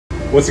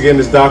Once again,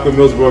 this is Doc with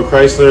Millsboro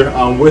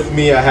Chrysler. With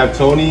me, I have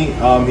Tony.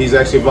 He's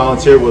actually a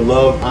volunteer with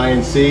Love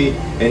INC,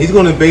 and he's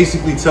going to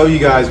basically tell you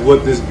guys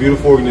what this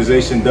beautiful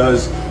organization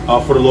does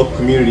for the local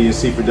community in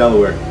Seaford,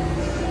 Delaware.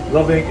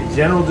 Love Inc.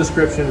 General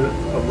description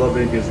of Love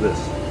Inc. is this.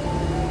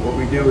 What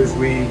we do is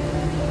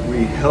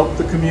we help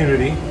the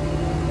community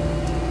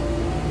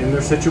in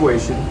their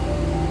situation.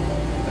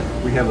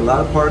 We have a lot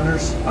of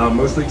partners,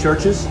 mostly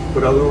churches,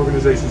 but other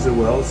organizations as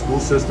well, school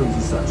systems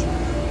and such.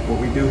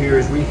 What we do here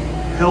is we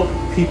help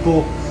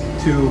people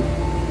to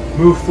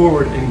move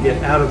forward and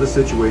get out of the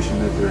situation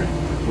that they're in,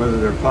 whether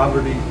they're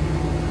poverty,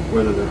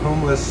 whether they're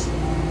homeless,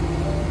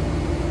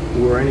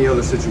 or any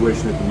other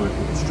situation that they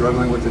might be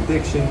struggling with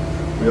addiction.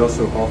 We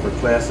also offer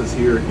classes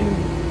here in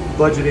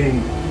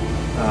budgeting,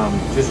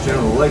 just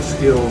general life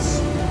skills,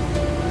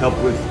 help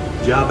with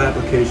job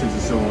applications,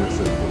 and so on and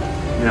so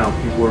forth. Now,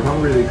 people are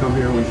hungry, they come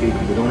here and we feed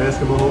them. We don't ask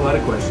them a whole lot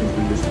of questions,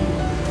 we just feed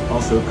them.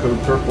 Also, Code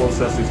Purple,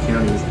 Sussex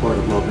County is part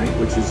of Love Inc.,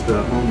 which is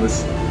the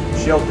homeless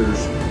shelters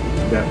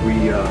that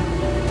we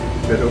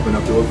that open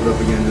up. They'll open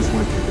up again this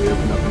winter. They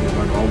open up and they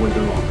run all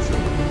winter long. So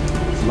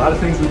there's a lot of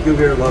things we do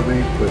here at Love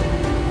Inc., but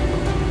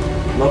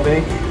Love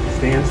Inc.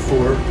 stands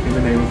for In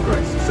the Name of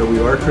Christ. So we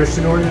are a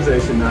Christian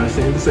organization, not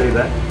ashamed to say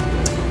that,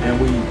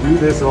 and we do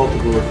this all to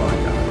glorify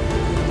God.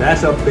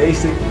 That's a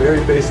basic,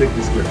 very basic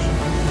description.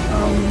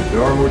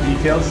 There are more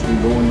details. You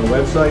can go on the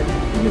website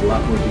and get a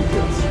lot more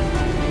details.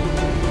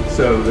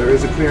 So there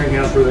is a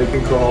clearinghouse where they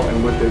can call,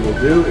 and what they will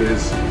do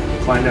is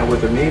find out what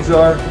their needs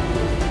are,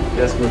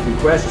 ask them a few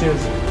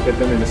questions, get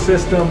them in the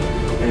system,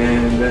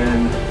 and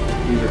then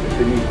either if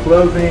they need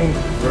clothing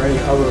or any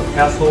other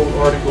household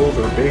articles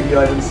or baby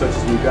items such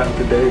as we've gotten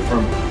today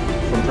from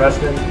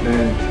Preston,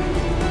 then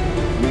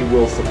we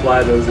will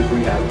supply those if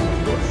we have them,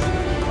 of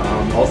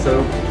course.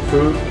 Also,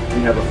 food.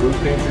 We have a food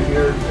pantry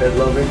here at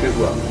Love Inc. as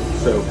well.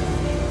 So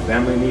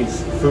family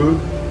needs food,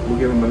 we'll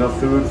give them enough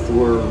food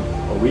for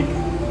a week,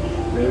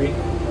 maybe,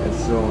 and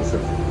so on and so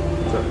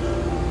forth.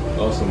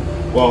 So.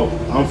 Awesome. Well,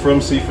 I'm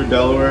from Seaford,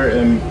 Delaware,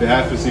 and on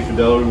behalf of Seaford,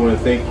 Delaware, we want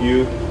to thank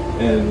you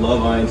and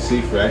Love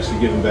INC for actually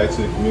giving back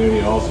to the community,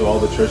 and also all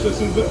the church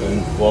that's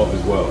involved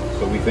as well.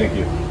 So we thank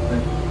you.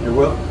 You're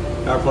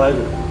welcome. Our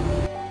pleasure.